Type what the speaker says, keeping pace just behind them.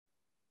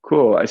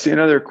Cool. I see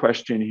another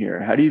question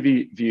here. How do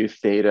you view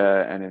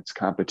Theta and its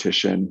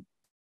competition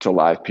to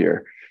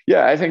Livepeer?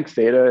 Yeah, I think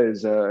Theta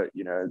is a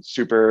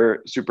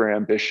super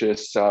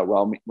ambitious,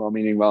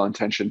 well-meaning,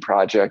 well-intentioned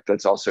project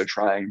that's also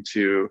trying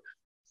to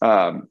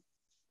um,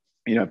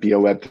 be a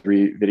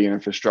Web3 video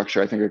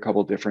infrastructure. I think a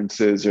couple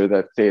differences are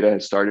that Theta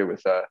has started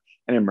with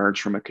and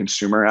emerged from a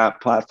consumer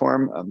app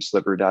platform,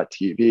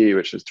 Sliver.tv,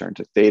 which has turned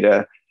to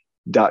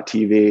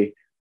Theta.tv.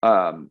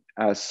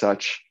 As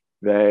such,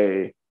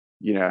 they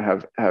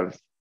have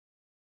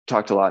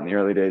talked a lot in the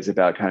early days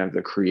about kind of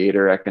the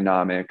creator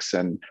economics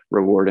and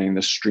rewarding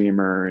the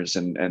streamers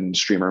and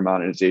streamer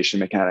monetization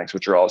mechanics,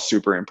 which are all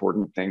super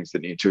important things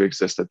that need to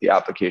exist at the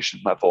application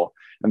level,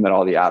 and that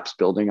all the apps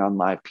building on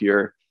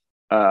Livepeer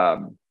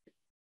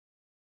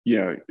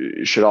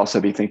should also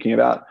be thinking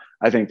about.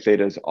 I think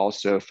Theta is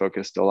also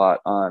focused a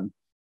lot on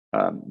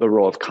the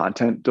role of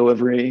content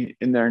delivery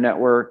in their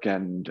network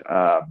and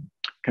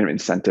kind of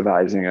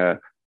incentivizing a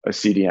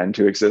CDN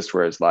to exist,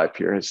 whereas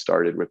Livepeer has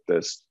started with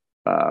this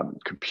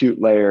compute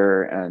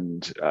layer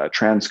and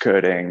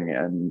transcoding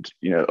and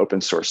open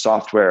source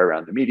software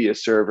around the media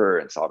server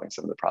and solving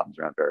some of the problems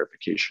around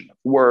verification of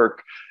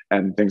work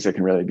and things that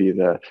can really be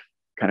the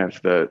kind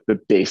of the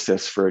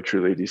basis for a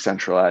truly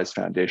decentralized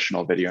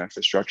foundational video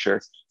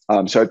infrastructure.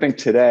 So I think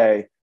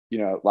today,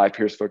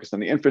 Livepeer is focused on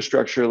the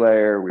infrastructure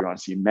layer. We want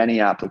to see many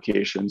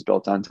applications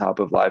built on top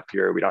of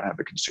Livepeer. We don't have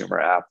a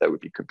consumer app that would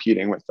be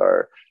competing with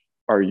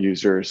our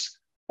users.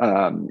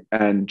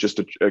 And just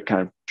a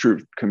kind of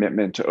true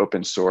commitment to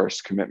open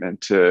source,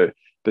 commitment to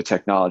the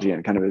technology,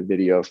 and kind of a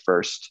video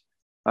first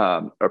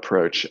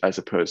approach, as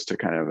opposed to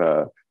kind of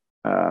a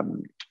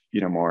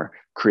more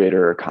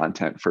creator or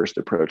content first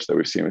approach that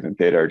we've seen within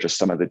Theta, are just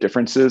some of the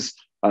differences.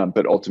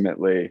 But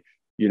ultimately,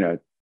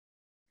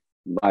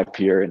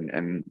 Livepeer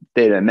and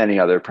Theta and many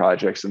other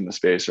projects in the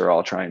space are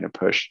all trying to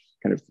push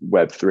kind of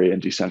Web3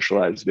 and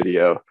decentralized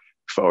video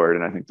forward.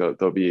 And I think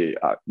there'll be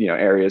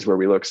areas where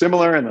we look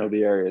similar, and there'll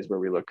be areas where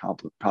we look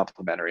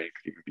complementary. It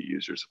could even be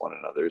users of one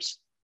another's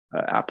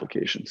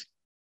applications.